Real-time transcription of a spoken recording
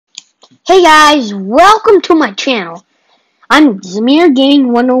Hey guys, welcome to my channel. I'm Zamir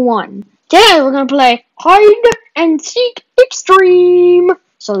Gaming 101. Today we're gonna play Hide and Seek Extreme.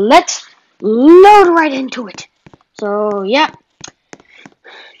 So let's load right into it. So yeah,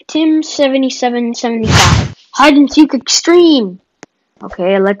 Tim 7775. Hide and Seek Extreme.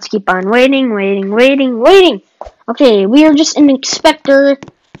 Okay, let's keep on waiting. Okay, we are just an inspector.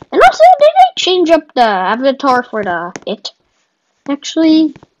 And also, did they change up the avatar for the it?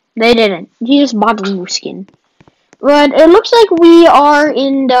 Actually, they didn't. He just bought a new skin. But it looks like we are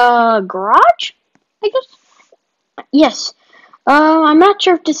in the garage, I guess. Yes. I'm not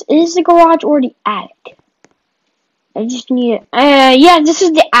sure if this is the garage or the attic. I just need. Yeah, this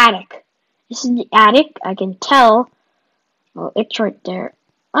is the attic. This is the attic. I can tell. Oh, it's right there.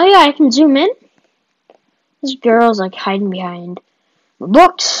 Oh yeah, I can zoom in. This girl's like hiding behind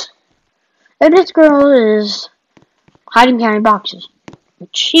books, and this girl is hiding behind boxes.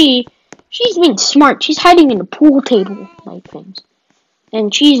 But she's being smart. She's hiding in the pool table like things.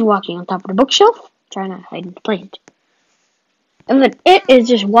 And she's walking on top of the bookshelf, trying to hide in the plant. And then it is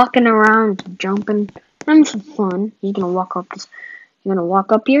just walking around, jumping, having some fun. He's gonna walk up this. You're gonna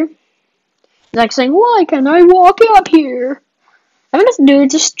walk up here. He's like saying, "Why can't I walk up here?" I mean, this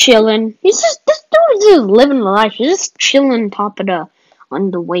dude's just chilling. This dude is just living the life. He's just chilling on top of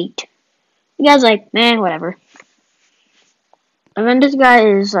on the weight. The guy's like, man, whatever. And then this guy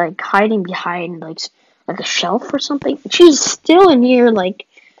is like hiding behind like a shelf or something. She's still in here, like,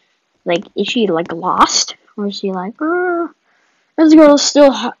 is she like lost, or is she like, this girl's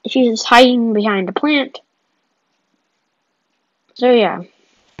still she's hiding behind a plant. So yeah,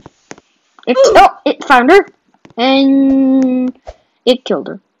 it found her, and it killed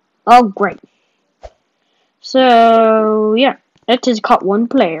her. Oh great. So yeah, it has caught one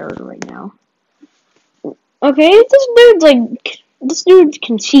player right now. Okay, this dude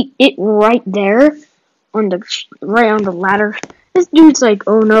can see it right there on the ladder. This dude's like,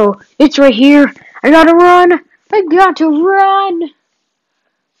 oh no, it's right here. I gotta run. I got to run.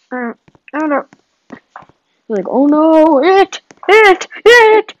 I don't know. Like, oh no,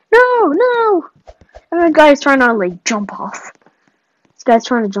 no. And the guy's trying to like jump off. This guy's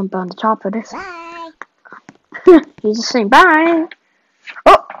trying to jump on the top of this. Bye. He's just saying bye.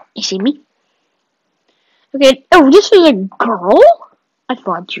 Oh, you see me? Okay. Oh, this is a girl. I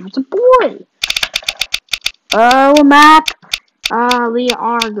thought she was a boy. Oh, map. We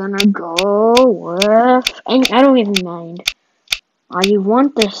are gonna go with, and I don't even mind. You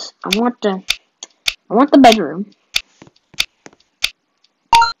want this? I want the bedroom.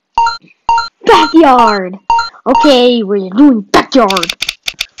 Backyard. Okay, we're doing backyard.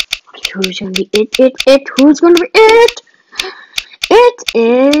 Okay, who's gonna be it? Who's gonna be it? It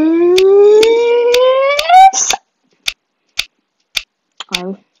is.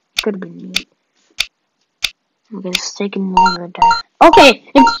 I could have been me. Okay, it's taking longer to. Okay,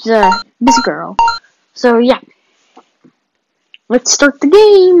 it's this girl. So yeah, let's start the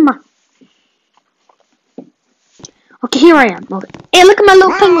game. Okay, here I am. Okay. Hey, look at my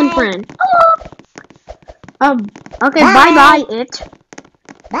little penguin friend. Hello. Okay, bye, it.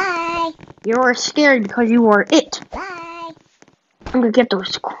 Bye. You're scared because you are it. Bye. I'm gonna get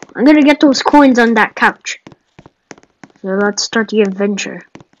those coins on that couch. So let's start the adventure.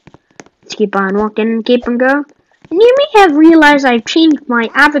 Let's keep on walking, keep on going. And you may have realized I've changed my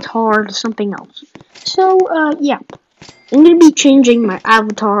avatar to something else. So, yeah. I'm gonna be changing my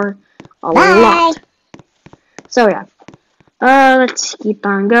avatar a lot. So, yeah. Let's keep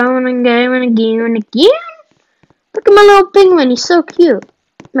on going and going again. Look at my little penguin, he's so cute.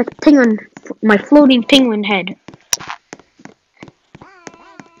 Like a penguin, my floating penguin head.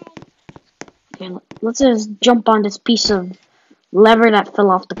 Okay, let's just jump on this piece of lever that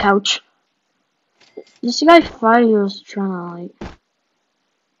fell off the couch. This guy was trying to like.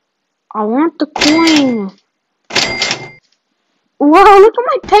 I want the coin. Whoa! Look at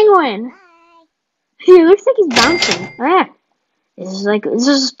my penguin. He looks like he's bouncing. Ah, this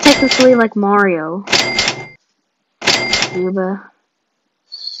is technically like Mario. Scuba.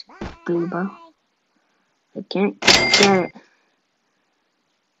 I can't get it.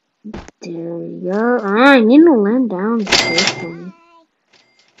 There we go. I need to land down safely.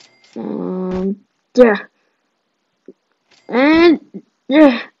 And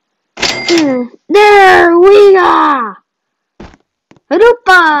there we go.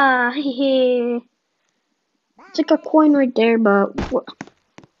 Harupa! It's like a coin right there, but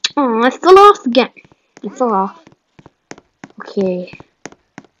oh, I fell off again. I fell off. Okay.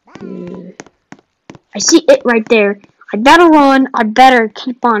 I see it right there. I better run. I better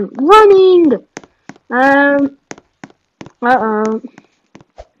keep on running. Uh-oh.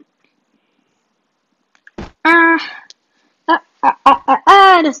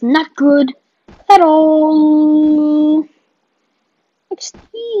 that is not good at all.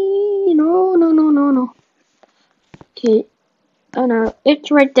 No, no, no, no, no. Okay, oh no,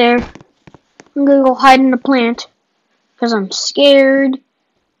 it's right there. I'm gonna go hide in the plant because I'm scared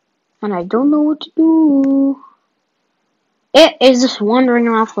and I don't know what to do. It is just wandering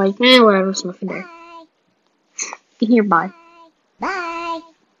off like, whatever, there's nothing there. Here, bye. Bye.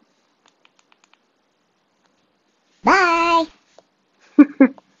 Bye.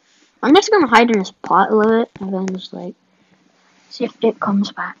 I'm just gonna hide in this pot a little bit and then just like see if it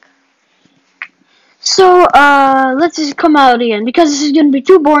comes back. So, let's just come out again because this is gonna be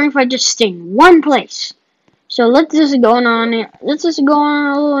too boring if I just stay in one place. So let's just go on a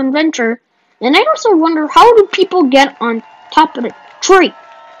little adventure. And I also wonder, how do people get on top of the tree?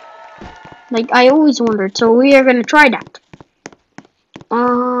 Like, I always wondered. So we are gonna try that.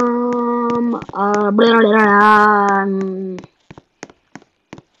 Blah, blah, blah,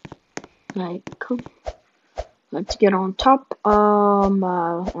 like, let's get on top of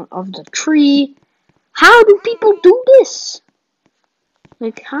the tree. How do people do this?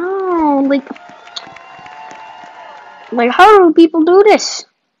 Like, how? Like, how do people do this?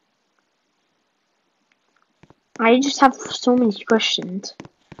 I just have so many questions.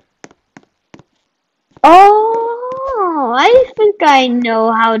 Oh, I think I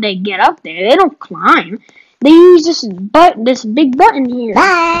know how they get up there. They don't climb. They use this big button here.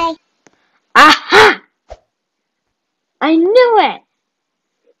 Bye. Aha! I knew it!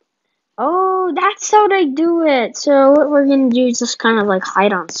 Oh, that's how they do it. So what we're gonna do is just kind of like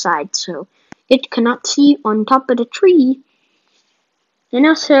hide on the side so it cannot see on top of the tree. And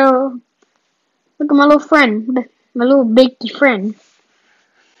also, look at my little friend, my little baby friend.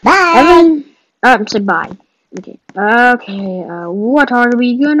 Bye. Say bye. Okay. Okay. What are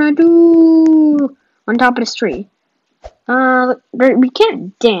we gonna do on top of this tree? We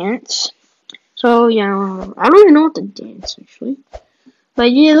can't dance. So yeah, I don't even know what to dance actually.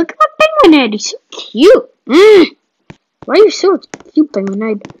 But yeah, look at my penguin head. He's so cute. Why are you so cute, penguin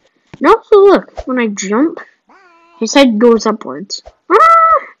head? And also look, when I jump, his head goes upwards.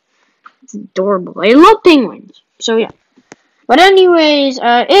 It's adorable. I love penguins. So yeah. But anyways,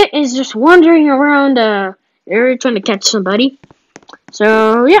 it is just wandering around area trying to catch somebody.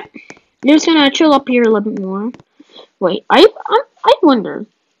 So yeah, I'm just gonna chill up here a little bit more. Wait, I wonder,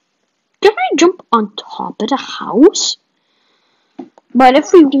 can I jump on top of the house? But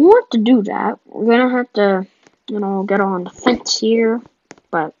if we want to do that, we're gonna have to, get on the fence here.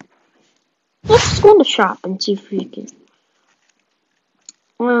 But let's go in the shop and see if we can.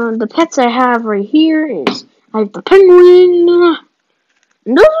 The pets I have right here is I have the penguin.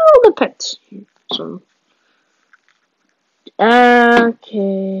 And those are all the pets. So,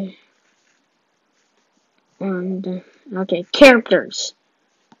 okay. And, okay, characters.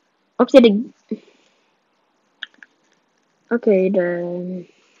 Okay,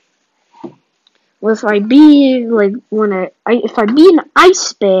 well, if I be, like, if I be an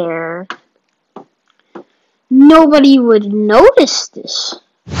ice bear, nobody would notice this.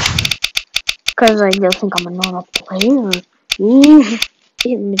 Because they'll think I'm a normal player.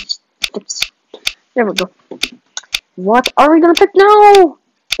 There we go. What are we gonna pick now?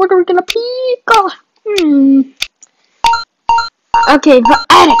 What are we gonna pick? Okay, the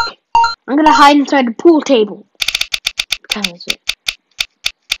attic. I'm gonna hide inside the pool table. Because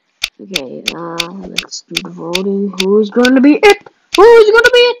okay, let's do the voting. Who's gonna be it? Who's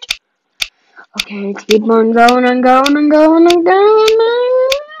gonna be it? Okay, let's keep on going and going and going and going.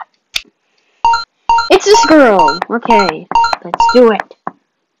 It's this girl. Okay, let's do it.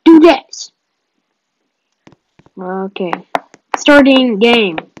 Do this. Okay, starting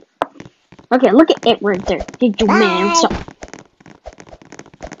game. Okay, look at it right there. Did you man? So,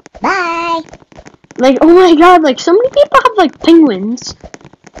 Bye. like, oh my god, like, so many people have, like, penguins.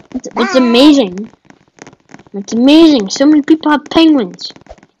 It's amazing. It's amazing. So many people have penguins.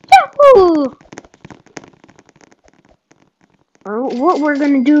 Yahoo! What we're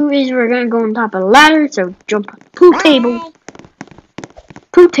gonna do is we're gonna go on top of the ladder, so jump on the pool table.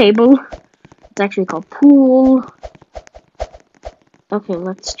 Pool table. It's actually called pool. Okay,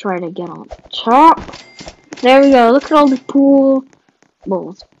 let's try to get on top. There we go. Look at all the pool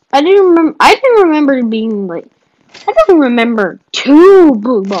balls. I didn't remember being like. I don't remember 2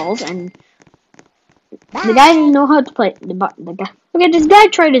 blue balls, and the guy didn't know how to play. The guy. Okay, this guy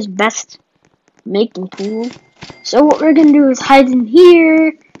tried his best making pool. So what we're gonna do is hide in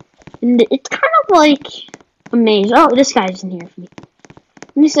here, and it's kind of like a maze. Oh, this guy's in here for me.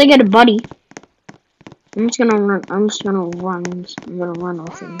 At least I get a buddy. I'm just gonna run. I'm gonna run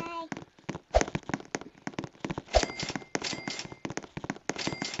off him.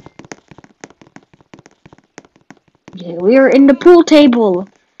 we are in the pool table.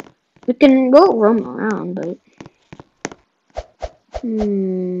 We can go roam around, but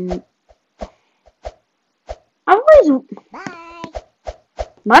I always. Bye.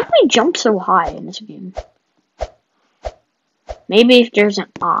 Why do we jump so high in this game? Maybe if there's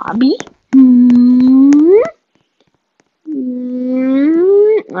an obby.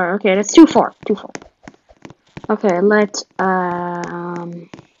 Okay, that's too far. Too far. Okay, let's try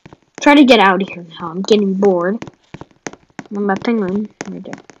to get out of here now. I'm getting bored. My penguin right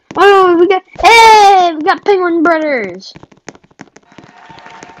there. Oh, we got penguin brothers.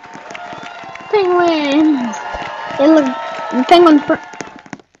 Penguins. Hey, look, penguin.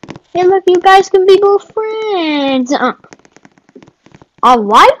 Hey, look, you guys can be both friends.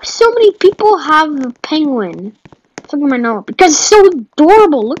 Why do so many people have the penguin? Look at my nose. Because it's so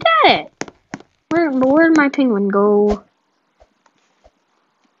adorable. Look at it. Where'd my penguin go?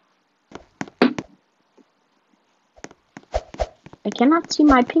 I cannot see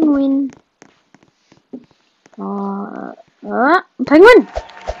my penguin. Penguin!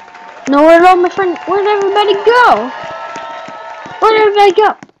 Nowhere to go, my friend. Where'd everybody go? Where'd everybody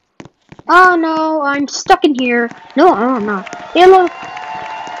go? Oh no, I'm stuck in here. No, I'm not. Hey, look.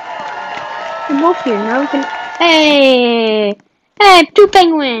 We're both here. Now we can. Hey! Hey, two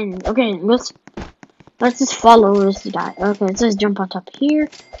penguins! Okay, let's just follow this guy. Okay, let's just jump on top here.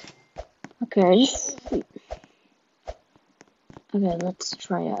 Okay, okay, let's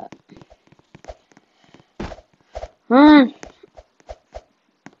try it.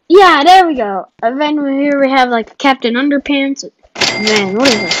 Yeah, there we go. And then here we have like Captain Underpants. Man,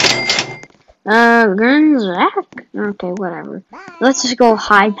 what is this? Guns. Okay, whatever. Let's just go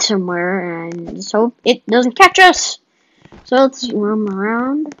hide somewhere and just hope it doesn't catch us. So let's roam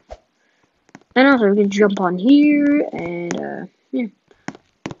around. And also we can jump on here and yeah.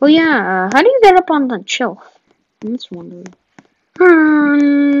 Oh yeah, how do you get up on the shelf? I'm just wondering.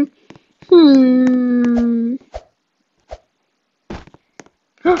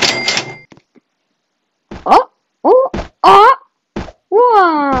 Oh!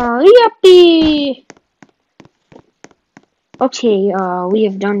 Whoa! Yuppie! Okay, we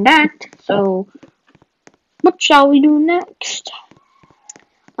have done that. So, what shall we do next?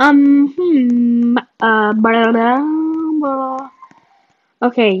 Okay.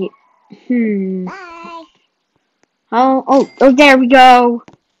 Bye. Oh, there we go.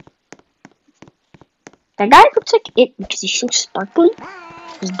 That guy looks like it because he's so sparkly.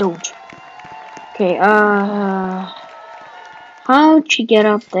 It's Doge. Okay, how'd she get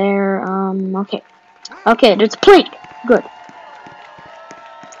up there? Okay. Okay, there's a plate. Good.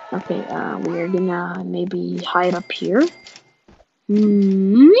 Okay, we're gonna maybe hide up here.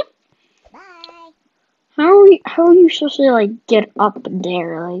 How are you supposed to like get up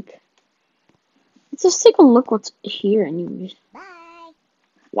there? Like, let's just take a look what's here, anyways.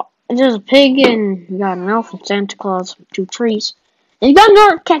 What? There's a pig and we got an elf and Santa Claus, 2 trees, and you got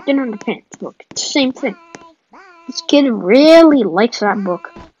another Captain Underpants. Look, it's the same thing. This kid really likes that book.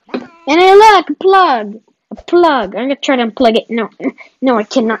 And hey, look, a plug. A plug. I'm gonna try to unplug it. No, I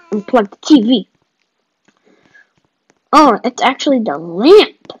cannot unplug the TV. Oh, it's actually the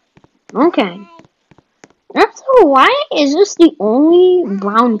lamp. Okay. So why is this the only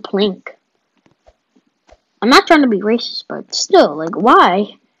brown plank? I'm not trying to be racist, but still, like,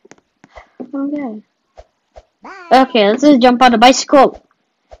 why? Okay. Okay, let's just jump on the bicycle.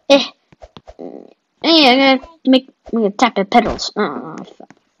 Hey, I'm gonna tap the pedals. Well.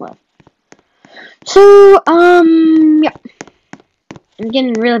 So, yeah. I'm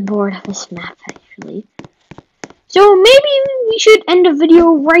getting really bored of this map, actually. So, maybe we should end the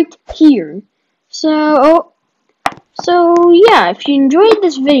video right here. So, yeah, if you enjoyed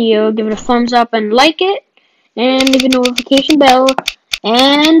this video, give it a thumbs up and like it. And leave a notification bell.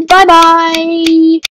 And bye-bye!